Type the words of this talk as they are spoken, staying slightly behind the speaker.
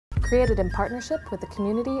created in partnership with the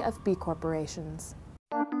community of B corporations.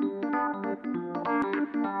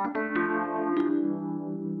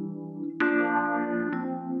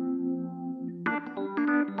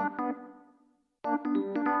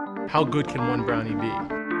 How good can one brownie be?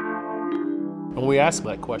 When we ask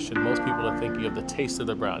that question, most people are thinking of the taste of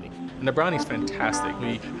the brownie. And the brownie's fantastic.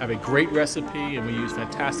 We have a great recipe and we use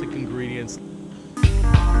fantastic ingredients.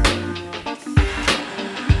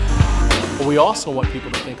 But we also want people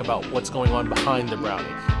to think about what's going on behind the brownie.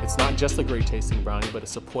 It's not just a great tasting brownie, but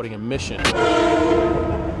it's supporting a mission.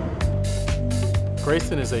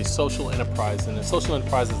 Greyston is a social enterprise, and a social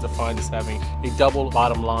enterprise is defined as having a double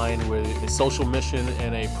bottom line with a social mission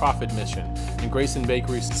and a profit mission. And Greyston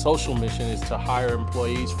Bakery's social mission is to hire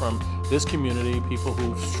employees from this community, people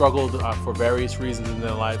who've struggled for various reasons in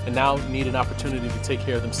their life and now need an opportunity to take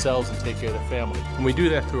care of themselves and take care of their family. And we do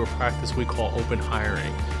that through a practice we call open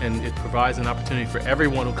hiring, and it provides an opportunity for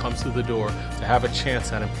everyone who comes through the door to have a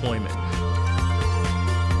chance at employment.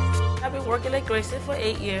 I've been working at Greyston for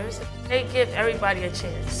 8 years. They give everybody a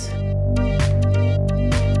chance.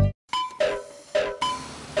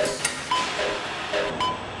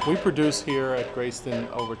 We produce here at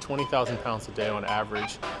Greyston over 20,000 pounds a day on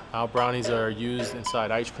average. Our brownies are used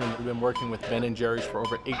inside ice cream. We've been working with Ben & Jerry's for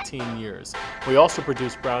over 18 years. We also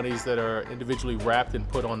produce brownies that are individually wrapped and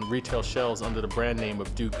put on retail shelves under the brand name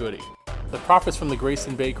of Do-Goodie. The profits from the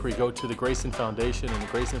Greyston Bakery go to the Greyston Foundation, and the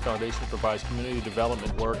Greyston Foundation provides community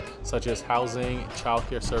development work such as housing,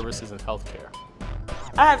 childcare services, and healthcare.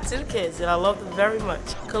 I have 2 kids and I love them very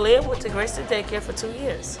much. Khalil went to Greyston Daycare for 2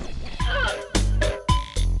 years.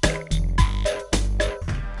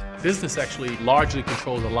 Business actually largely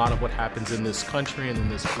controls a lot of what happens in this country and in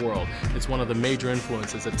this world. It's one of the major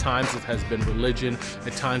influences. At times it has been religion,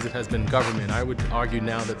 at times it has been government. I would argue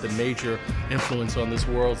now that the major influence on this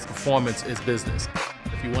world's performance is business.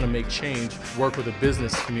 If you want to make change, work with a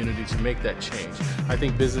business community to make that change. I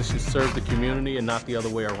think business should serve the community and not the other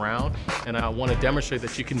way around, and I want to demonstrate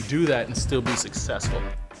that you can do that and still be successful.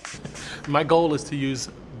 My goal is to use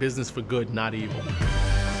business for good, not evil.